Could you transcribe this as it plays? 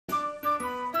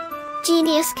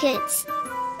Genius Kids.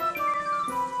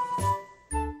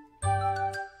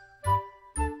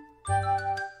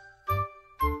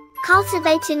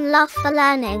 Cultivating love for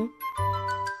learning.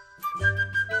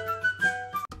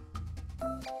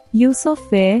 Use of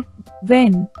where,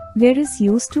 when. Where is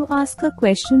used to ask a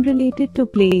question related to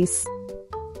place.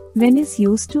 When is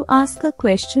used to ask a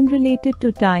question related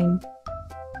to time.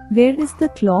 Where is the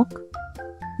clock?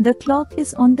 The clock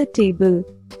is on the table.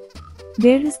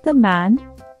 Where is the man?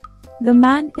 The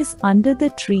man is under the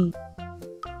tree.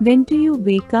 When do you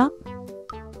wake up?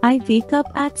 I wake up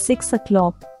at 6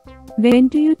 o'clock. When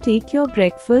do you take your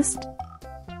breakfast?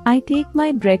 I take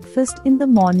my breakfast in the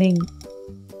morning.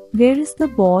 Where is the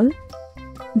ball?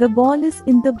 The ball is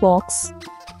in the box.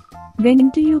 When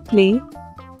do you play?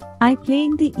 I play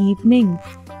in the evening.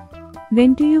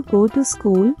 When do you go to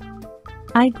school?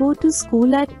 I go to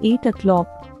school at 8 o'clock.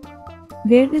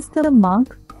 Where is the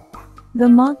mug? The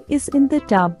mug is in the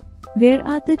tub. Where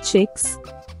are the chicks?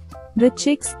 The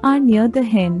chicks are near the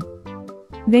hen.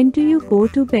 When do you go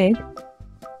to bed?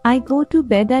 I go to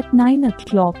bed at 9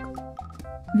 o'clock.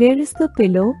 Where is the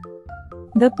pillow?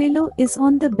 The pillow is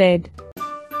on the bed.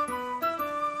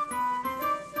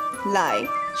 Like,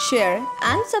 share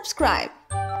and subscribe.